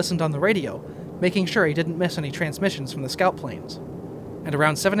Nelson listened on the radio, making sure he didn't miss any transmissions from the scout planes. And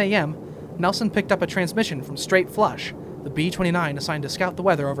around 7 a.m., Nelson picked up a transmission from Straight Flush, the B-29 assigned to scout the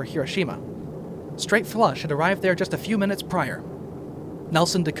weather over Hiroshima. Straight Flush had arrived there just a few minutes prior.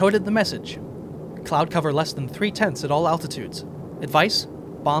 Nelson decoded the message. Cloud cover less than 3/10 at all altitudes. Advice: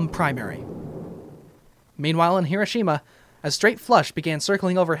 bomb primary. Meanwhile in Hiroshima, as Straight Flush began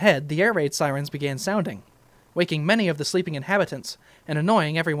circling overhead, the air raid sirens began sounding, waking many of the sleeping inhabitants and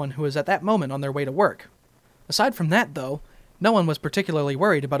annoying everyone who was at that moment on their way to work. Aside from that, though, no one was particularly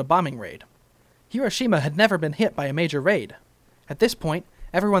worried about a bombing raid. Hiroshima had never been hit by a major raid. At this point,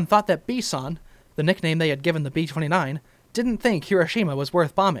 everyone thought that B-san, the nickname they had given the B-29, didn't think Hiroshima was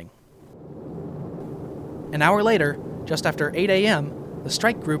worth bombing. An hour later, Just after 8 a.m., the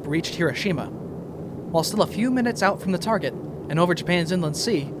strike group reached Hiroshima. While still a few minutes out from the target and over Japan's inland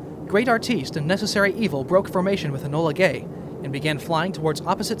sea, Great Artiste and Necessary Evil broke formation with Enola Gay and began flying towards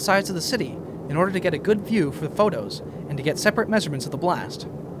opposite sides of the city in order to get a good view for the photos and to get separate measurements of the blast.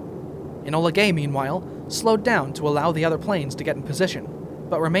 Enola Gay, meanwhile, slowed down to allow the other planes to get in position,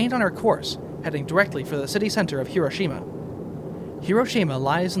 but remained on her course, heading directly for the city center of Hiroshima. Hiroshima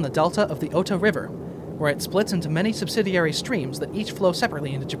lies in the delta of the Ota River, where it splits into many subsidiary streams that each flow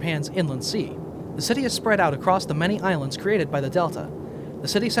separately into Japan's inland sea. The city is spread out across the many islands created by the delta, the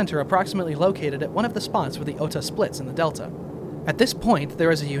city center approximately located at one of the spots where the Ota splits in the delta. At this point, there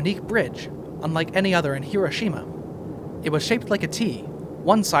is a unique bridge, unlike any other in Hiroshima. It was shaped like a T,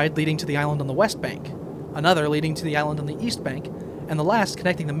 one side leading to the island on the west bank, another leading to the island on the east bank, and the last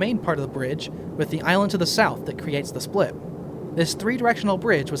connecting the main part of the bridge with the island to the south that creates the split. This three-directional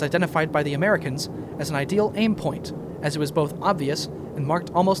bridge was identified by the Americans as an ideal aim point, as it was both obvious and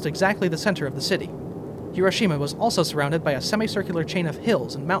marked almost exactly the center of the city. Hiroshima was also surrounded by a semicircular chain of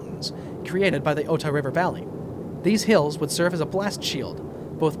hills and mountains created by the Ota River Valley. These hills would serve as a blast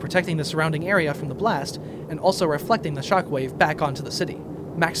shield, both protecting the surrounding area from the blast and also reflecting the shockwave back onto the city,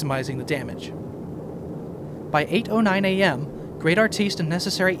 maximizing the damage. By 8:09 a.m., Great Artiste and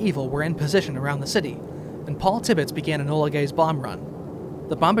Necessary Evil were in position around the city, and Paul Tibbets began Enola Gay's bomb run.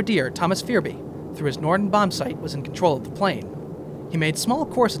 The bombardier, Thomas Fearby, through his Norden bomb sight, was in control of the plane. He made small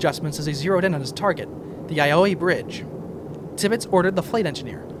course adjustments as he zeroed in on his target, the Ioi Bridge. Tibbets ordered the flight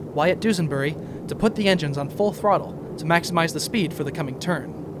engineer, Wyatt Dusenbury, to put the engines on full throttle to maximize the speed for the coming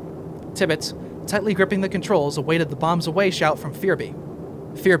turn. Tibbets, tightly gripping the controls, awaited the bombs away shout from Fearby.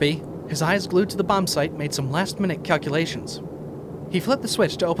 Fearby, his eyes glued to the bomb sight, made some last-minute calculations. He flipped the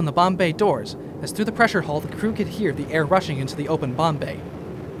switch to open the bomb bay doors, as through the pressure hull the crew could hear the air rushing into the open bomb bay.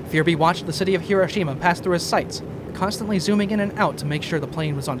 Fearby watched the city of Hiroshima pass through his sights, constantly zooming in and out to make sure the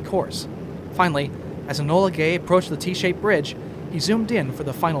plane was on course. Finally, as Enola Gay approached the T-shaped bridge, he zoomed in for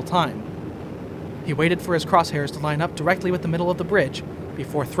the final time. He waited for his crosshairs to line up directly with the middle of the bridge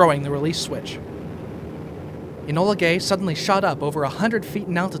before throwing the release switch. Enola Gay suddenly shot up over 100 feet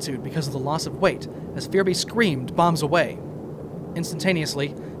in altitude because of the loss of weight, as Fearby screamed, "Bombs away!"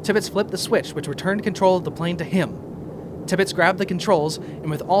 Instantaneously, Tibbets flipped the switch, which returned control of the plane to him. Tibbets grabbed the controls and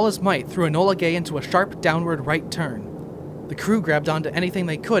with all his might threw Enola Gay into a sharp downward right turn. The crew grabbed onto anything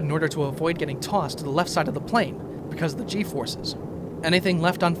they could in order to avoid getting tossed to the left side of the plane because of the G-forces. Anything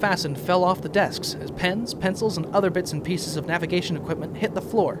left unfastened fell off the desks as pens, pencils, and other bits and pieces of navigation equipment hit the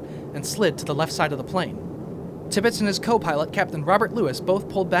floor and slid to the left side of the plane. Tibbets and his co-pilot, Captain Robert Lewis, both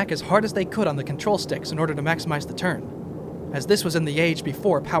pulled back as hard as they could on the control sticks in order to maximize the turn, as this was in the age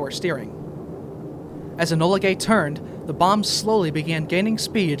before power steering. As Enola Gay turned, the bomb slowly began gaining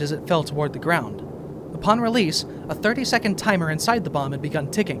speed as it fell toward the ground. Upon release, a 30-second timer inside the bomb had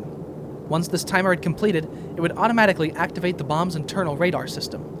begun ticking. Once this timer had completed, it would automatically activate the bomb's internal radar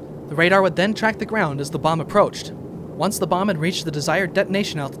system. The radar would then track the ground as the bomb approached. Once the bomb had reached the desired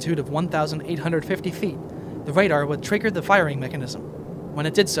detonation altitude of 1,850 feet, the radar would trigger the firing mechanism. When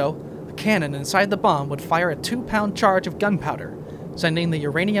it did so, a cannon inside the bomb would fire a 2-pound charge of gunpowder, sending the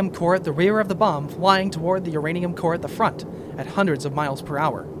uranium core at the rear of the bomb flying toward the uranium core at the front at hundreds of miles per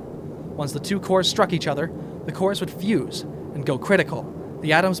hour. Once the two cores struck each other, the cores would fuse and go critical,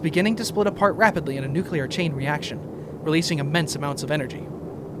 the atoms beginning to split apart rapidly in a nuclear chain reaction, releasing immense amounts of energy.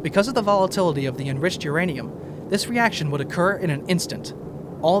 Because of the volatility of the enriched uranium, this reaction would occur in an instant,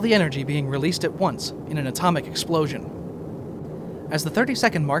 all the energy being released at once in an atomic explosion. As the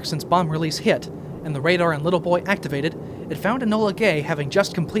 30-second mark since bomb release hit, and the radar and Little Boy activated, it found Enola Gay having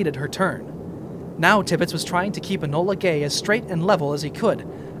just completed her turn. Now Tibbets was trying to keep Enola Gay as straight and level as he could,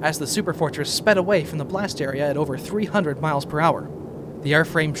 as the superfortress sped away from the blast area at over 300 miles per hour. The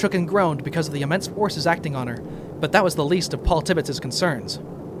airframe shook and groaned because of the immense forces acting on her, but that was the least of Paul Tibbets' concerns.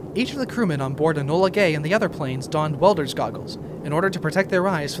 Each of the crewmen on board Enola Gay and the other planes donned welder's goggles in order to protect their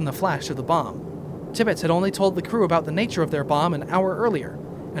eyes from the flash of the bomb. Tibbets had only told the crew about the nature of their bomb an hour earlier,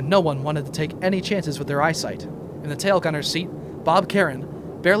 and no one wanted to take any chances with their eyesight. In the tail gunner's seat, Bob Karen,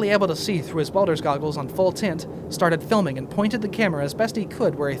 barely able to see through his welder's goggles on full tint, started filming and pointed the camera as best he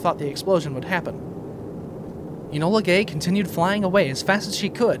could where he thought the explosion would happen. Enola Gay continued flying away as fast as she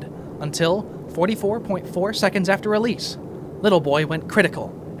could, until, 44.4 seconds after release, Little Boy went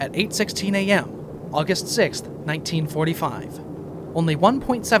critical at 8:16 a.m., August 6, 1945. Only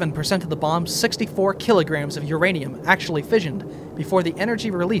 1.7% of the bomb's 64 kilograms of uranium actually fissioned before the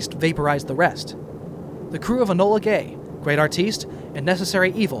energy released vaporized the rest. The crew of Enola Gay, Great Artiste, and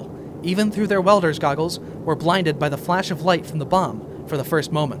Necessary Evil, even through their welder's goggles, were blinded by the flash of light from the bomb for the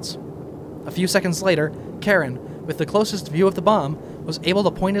first moments. A few seconds later, Karen, with the closest view of the bomb, was able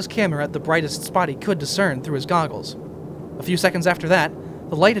to point his camera at the brightest spot he could discern through his goggles. A few seconds after that,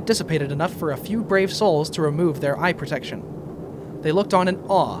 the light had dissipated enough for a few brave souls to remove their eye protection. They looked on in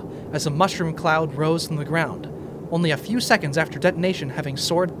awe as a mushroom cloud rose from the ground, only a few seconds after detonation having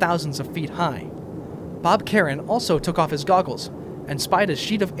soared thousands of feet high. Bob Karen also took off his goggles and spied a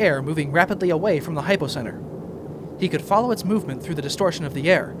sheet of air moving rapidly away from the hypocenter. He could follow its movement through the distortion of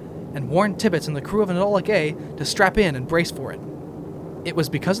the air, and warned Tibbets and the crew of Enola Gay to strap in and brace for it. It was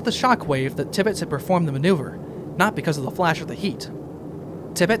because of the shock wave that Tibbets had performed the maneuver, not because of the flash or the heat.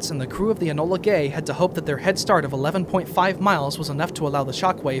 Tibbets and the crew of the Enola Gay had to hope that their head start of 11.5 miles was enough to allow the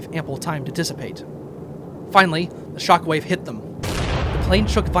shock wave ample time to dissipate. Finally, the shock wave hit them. The plane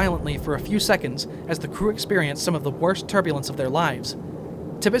shook violently for a few seconds as the crew experienced some of the worst turbulence of their lives.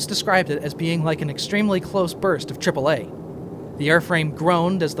 Tibbets described it as being like an extremely close burst of AAA. The airframe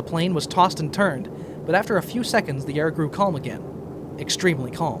groaned as the plane was tossed and turned, but after a few seconds the air grew calm again.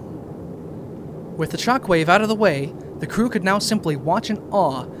 Extremely calm. With the shockwave out of the way, the crew could now simply watch in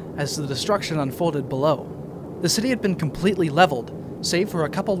awe as the destruction unfolded below. The city had been completely leveled, save for a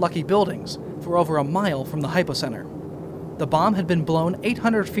couple lucky buildings, for over a mile from the hypocenter. The bomb had been blown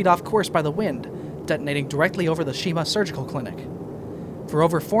 800 feet off course by the wind, detonating directly over the Shima Surgical Clinic. For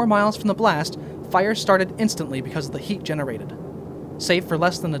over 4 miles from the blast, fire started instantly because of the heat generated. Save for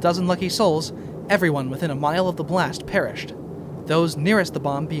less than a dozen lucky souls, everyone within a mile of the blast perished, those nearest the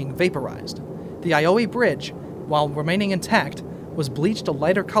bomb being vaporized. The Ioi Bridge, while remaining intact, was bleached a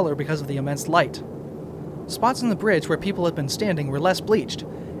lighter color because of the immense light. Spots in the bridge where people had been standing were less bleached,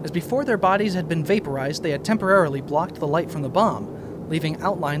 as before their bodies had been vaporized they had temporarily blocked the light from the bomb, leaving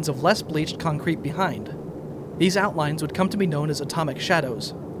outlines of less bleached concrete behind. These outlines would come to be known as atomic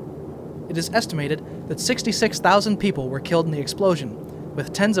shadows. It is estimated that 66,000 people were killed in the explosion,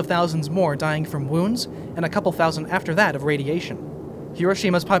 with tens of thousands more dying from wounds and a couple thousand after that of radiation.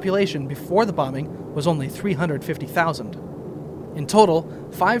 Hiroshima's population before the bombing was only 350,000. In total,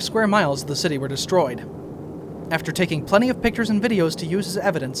 5 square miles of the city were destroyed. After taking plenty of pictures and videos to use as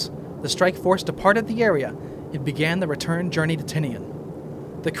evidence, the strike force departed the area and began the return journey to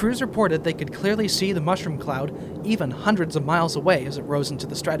Tinian. The crews reported they could clearly see the mushroom cloud even hundreds of miles away as it rose into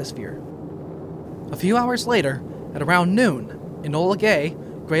the stratosphere. A few hours later, at around noon, Enola Gay,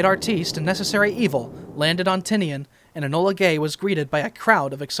 Great Artiste, and Necessary Evil landed on Tinian, and Enola Gay was greeted by a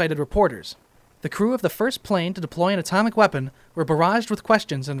crowd of excited reporters. The crew of the first plane to deploy an atomic weapon were barraged with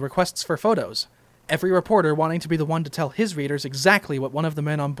questions and requests for photos, every reporter wanting to be the one to tell his readers exactly what one of the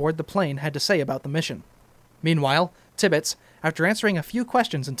men on board the plane had to say about the mission. Meanwhile, Tibbets, after answering a few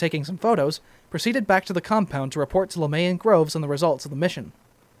questions and taking some photos, proceeded back to the compound to report to LeMay and Groves on the results of the mission.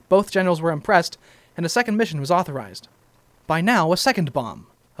 Both generals were impressed, and a second mission was authorized. By now, a second bomb,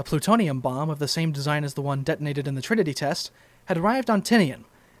 a plutonium bomb of the same design as the one detonated in the Trinity test, had arrived on Tinian,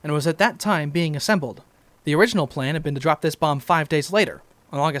 and was at that time being assembled. The original plan had been to drop this bomb 5 days later,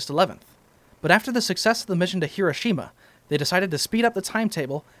 on August 11th. But after the success of the mission to Hiroshima, they decided to speed up the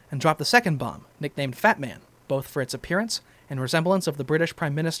timetable and drop the second bomb, nicknamed Fat Man, both for its appearance and resemblance of the British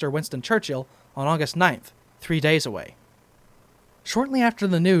Prime Minister Winston Churchill, on August 9th, 3 days away. Shortly after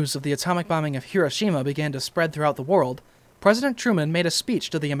the news of the atomic bombing of Hiroshima began to spread throughout the world, President Truman made a speech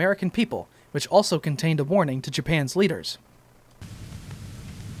to the American people, which also contained a warning to Japan's leaders.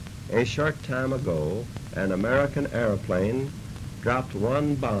 A short time ago, an American airplane dropped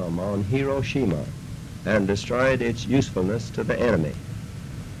one bomb on Hiroshima and destroyed its usefulness to the enemy.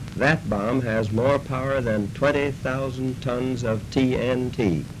 That bomb has more power than 20,000 tons of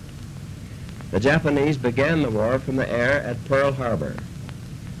TNT. The Japanese began the war from the air at Pearl Harbor.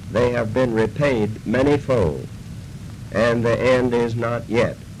 They have been repaid many-fold, and the end is not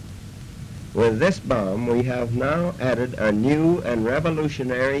yet. With this bomb, we have now added a new and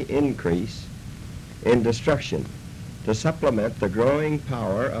revolutionary increase in destruction to supplement the growing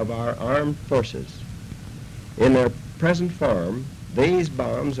power of our armed forces. In their present form, these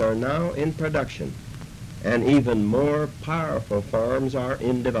bombs are now in production, and even more powerful forms are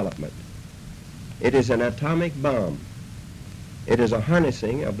in development. It is an atomic bomb. It is a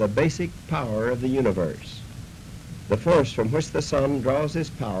harnessing of the basic power of the universe. The force from which the sun draws its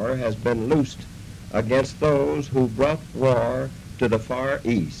power has been loosed against those who brought war to the Far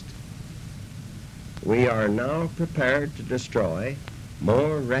East. We are now prepared to destroy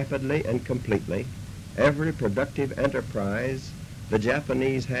more rapidly and completely every productive enterprise the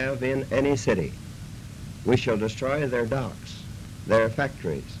Japanese have in any city. We shall destroy their docks, their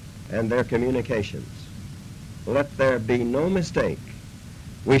factories, and their communications. Let there be no mistake.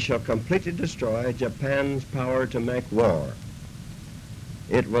 We shall completely destroy Japan's power to make war.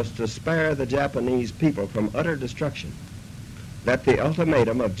 it was to spare the Japanese people from utter destruction that the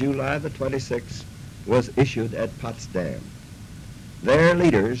ultimatum of July the 26th was issued at Potsdam. Their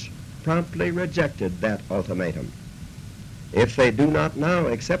leaders promptly rejected that ultimatum. If they do not now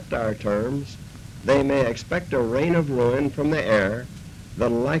accept our terms, they may expect a rain of ruin from the air, the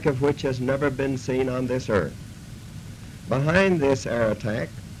like of which has never been seen on this earth. Behind this air attack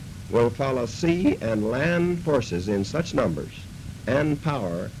will follow sea and land forces in such numbers and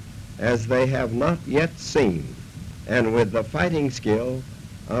power as they have not yet seen, and with the fighting skill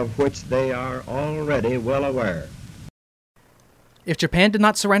of which they are already well aware. If Japan did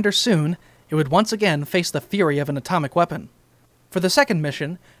not surrender soon, it would once again face the fury of an atomic weapon. For the second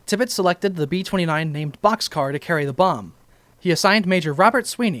mission, Tippett selected the B-29 named Boxcar to carry the bomb. He assigned Major Robert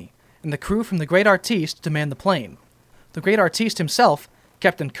Sweeney and the crew from the Great Artiste to man the plane. The Great Artiste himself,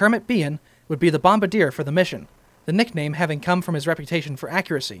 Captain Kermit Behan, would be the bombardier for the mission, the nickname having come from his reputation for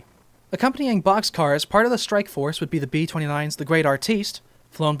accuracy. Accompanying Boxcar as part of the strike force would be the B-29's The Great Artiste,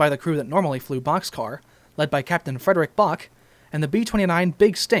 flown by the crew that normally flew Boxcar, led by Captain Frederick Bach, and the B-29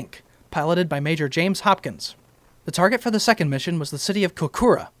 Big Stink, piloted by Major James Hopkins. The target for the second mission was the city of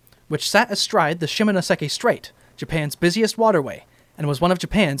Kokura, which sat astride the Shimonoseki Strait, Japan's busiest waterway, and was one of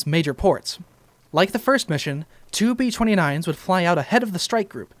Japan's major ports. Like the first mission, 2 B-29s would fly out ahead of the strike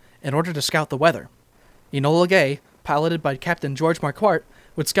group in order to scout the weather. Enola Gay, piloted by Captain George Marquardt,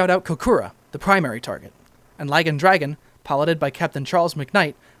 would scout out Kokura, the primary target, and Lagan Dragon, piloted by Captain Charles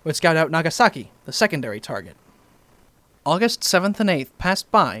McKnight, would scout out Nagasaki, the secondary target. August 7th and 8th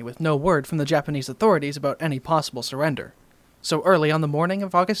passed by with no word from the Japanese authorities about any possible surrender. So early on the morning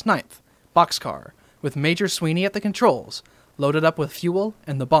of August 9th, Boxcar, with Major Sweeney at the controls, loaded up with fuel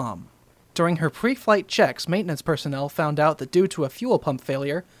and the bomb. During her pre-flight checks, maintenance personnel found out that due to a fuel pump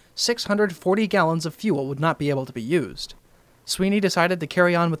failure, 640 gallons of fuel would not be able to be used. Sweeney decided to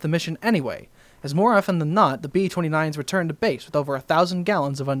carry on with the mission anyway, as more often than not, the B-29s returned to base with over 1,000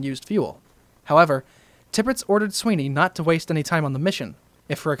 gallons of unused fuel. However, Tippertz ordered Sweeney not to waste any time on the mission.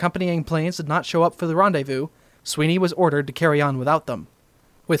 If her accompanying planes did not show up for the rendezvous, Sweeney was ordered to carry on without them.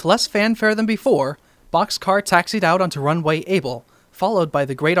 With less fanfare than before, Boxcar taxied out onto runway Able, followed by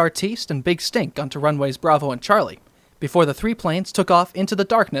the Great Artiste and Big Stink onto runways Bravo and Charlie, before the three planes took off into the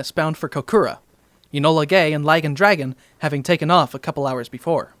darkness bound for Kokura, Enola Gay and Lagan Dragon having taken off a couple hours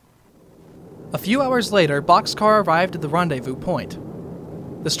before. A few hours later, Boxcar arrived at the rendezvous point.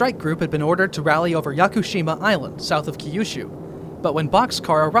 The strike group had been ordered to rally over Yakushima Island, south of Kyushu, but when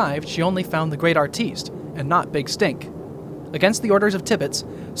Boxcar arrived, she only found the Great Artiste, and not Big Stink. Against the orders of Tippett,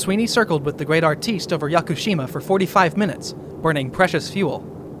 Sweeney circled with the Great Artiste over Yakushima for 45 minutes, burning precious fuel.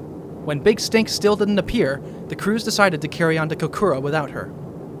 When Big Stink still didn't appear, the crews decided to carry on to Kokura without her.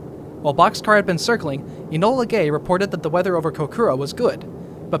 While Boxcar had been circling, Enola Gay reported that the weather over Kokura was good,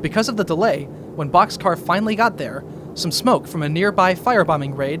 but because of the delay, when Boxcar finally got there, some smoke from a nearby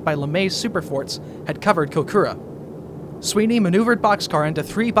firebombing raid by LeMay's superforts had covered Kokura. Sweeney maneuvered Boxcar into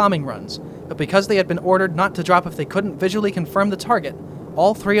 3 bombing runs, but because they had been ordered not to drop if they couldn't visually confirm the target,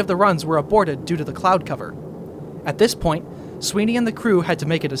 all 3 of the runs were aborted due to the cloud cover. At this point, Sweeney and the crew had to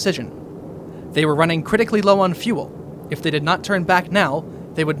make a decision. They were running critically low on fuel. If they did not turn back now,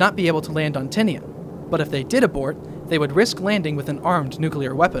 they would not be able to land on Tinian, but if they did abort, they would risk landing with an armed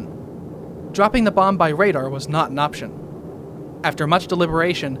nuclear weapon. Dropping the bomb by radar was not an option. After much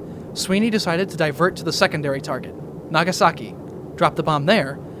deliberation, Sweeney decided to divert to the secondary target, Nagasaki, drop the bomb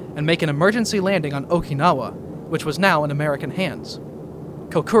there, and make an emergency landing on Okinawa, which was now in American hands.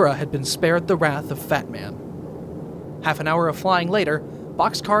 Kokura had been spared the wrath of Fat Man. Half an hour of flying later,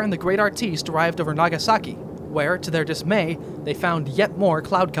 Boxcar and the Great Artiste arrived over Nagasaki, where, to their dismay, they found yet more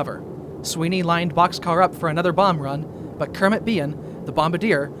cloud cover. Sweeney lined Boxcar up for another bomb run, but Kermit Behan, the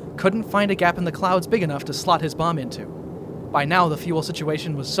bombardier, couldn't find a gap in the clouds big enough to slot his bomb into. By now, the fuel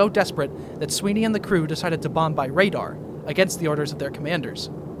situation was so desperate that Sweeney and the crew decided to bomb by radar, against the orders of their commanders.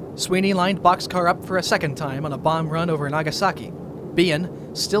 Sweeney lined Boxcar up for a second time on a bomb run over Nagasaki.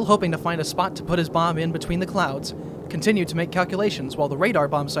 Behan, still hoping to find a spot to put his bomb in between the clouds, continued to make calculations while the radar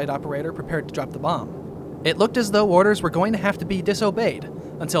bomb site operator prepared to drop the bomb. It looked as though orders were going to have to be disobeyed,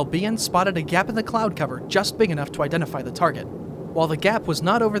 until Behan spotted a gap in the cloud cover just big enough to identify the target. While the gap was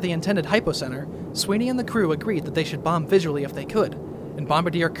not over the intended hypocenter, Sweeney and the crew agreed that they should bomb visually if they could, and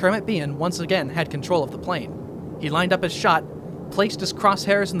Bombardier Kermit Behan once again had control of the plane. He lined up his shot, placed his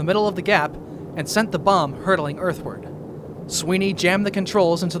crosshairs in the middle of the gap, and sent the bomb hurtling earthward. Sweeney jammed the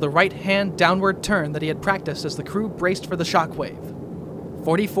controls into the right-hand downward turn that he had practiced as the crew braced for the shockwave.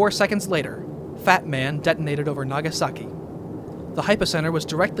 44 seconds later, Fat Man detonated over Nagasaki. The hypocenter was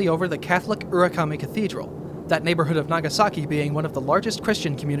directly over the Catholic Urakami Cathedral, that neighborhood of Nagasaki being one of the largest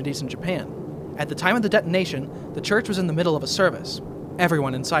Christian communities in Japan. At the time of the detonation, the church was in the middle of a service.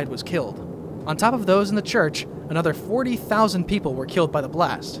 Everyone inside was killed. On top of those in the church, another 40,000 people were killed by the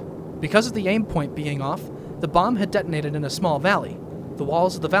blast. Because of the aim point being off, the bomb had detonated in a small valley, the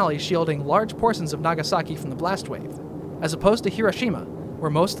walls of the valley shielding large portions of Nagasaki from the blast wave. As opposed to Hiroshima,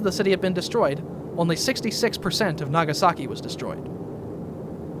 where most of the city had been destroyed, only 66% of Nagasaki was destroyed.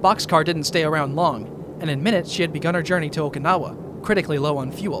 Boxcar didn't stay around long, and in minutes she had begun her journey to Okinawa, critically low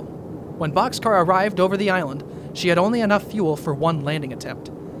on fuel. When Boxcar arrived over the island, she had only enough fuel for one landing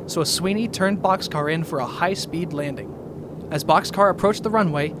attempt, so Sweeney turned Boxcar in for a high-speed landing. As Boxcar approached the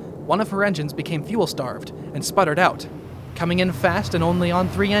runway, one of her engines became fuel-starved and sputtered out. Coming in fast and only on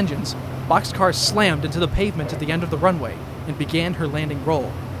 3 engines, Boxcar slammed into the pavement at the end of the runway and began her landing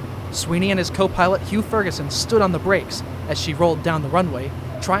roll. Sweeney and his co-pilot Hugh Ferguson stood on the brakes as she rolled down the runway,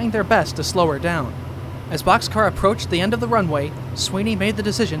 trying their best to slow her down. As Boxcar approached the end of the runway, Sweeney made the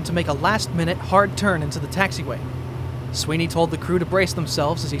decision to make a last-minute hard turn into the taxiway. Sweeney told the crew to brace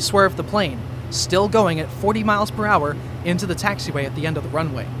themselves as he swerved the plane, still going at 40 miles per hour, into the taxiway at the end of the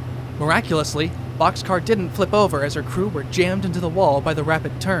runway. Miraculously, Boxcar didn't flip over as her crew were jammed into the wall by the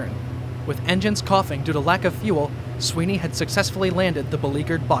rapid turn. With engines coughing due to lack of fuel, Sweeney had successfully landed the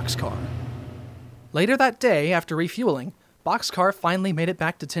beleaguered Boxcar. Later that day, after refueling, Boxcar finally made it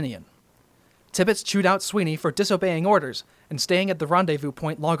back to Tinian. Tibbets chewed out Sweeney for disobeying orders and staying at the rendezvous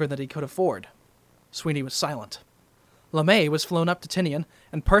point longer than he could afford. Sweeney was silent. LeMay was flown up to Tinian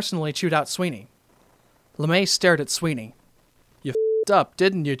and personally chewed out Sweeney. LeMay stared at Sweeney. "You f***ed up,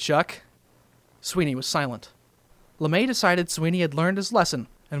 didn't you, Chuck?" Sweeney was silent. LeMay decided Sweeney had learned his lesson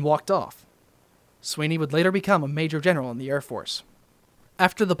and walked off. Sweeney would later become a major general in the Air Force.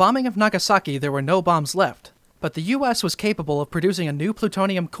 After the bombing of Nagasaki, there were no bombs left, but the U.S. was capable of producing a new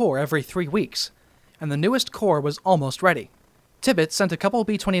plutonium core every 3 weeks, and the newest core was almost ready. Tibbets sent a couple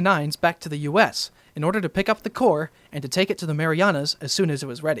B-29s back to the U.S. in order to pick up the core and to take it to the Marianas as soon as it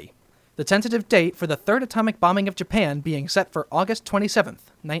was ready. The tentative date for the third atomic bombing of Japan being set for August 27,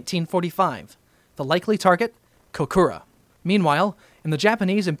 1945. The likely target, Kokura. Meanwhile, in the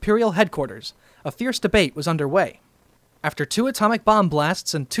Japanese Imperial headquarters, a fierce debate was underway. After 2 atomic bomb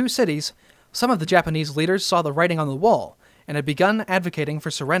blasts in 2 cities, some of the Japanese leaders saw the writing on the wall and had begun advocating for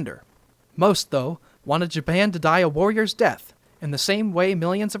surrender. Most, though, wanted Japan to die a warrior's death, in the same way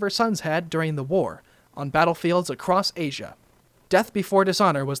millions of her sons had during the war, on battlefields across Asia. Death before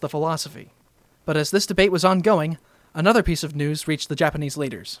dishonor was the philosophy. But as this debate was ongoing, another piece of news reached the Japanese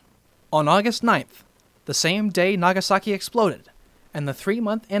leaders. On August 9th, the same day Nagasaki exploded, and the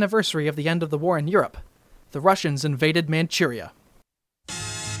 3-month anniversary of the end of the war in Europe, the Russians invaded Manchuria.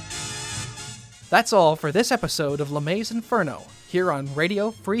 That's all for this episode of LeMay's Inferno, here on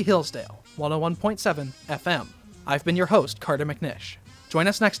Radio Free Hillsdale, 101.7 FM. I've been your host, Carter McNish. Join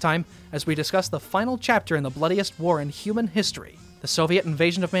us next time as we discuss the final chapter in the bloodiest war in human history, the Soviet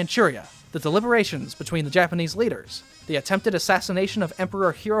invasion of Manchuria, the deliberations between the Japanese leaders, the attempted assassination of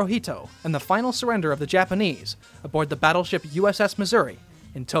Emperor Hirohito, and the final surrender of the Japanese aboard the battleship USS Missouri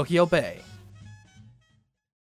in Tokyo Bay.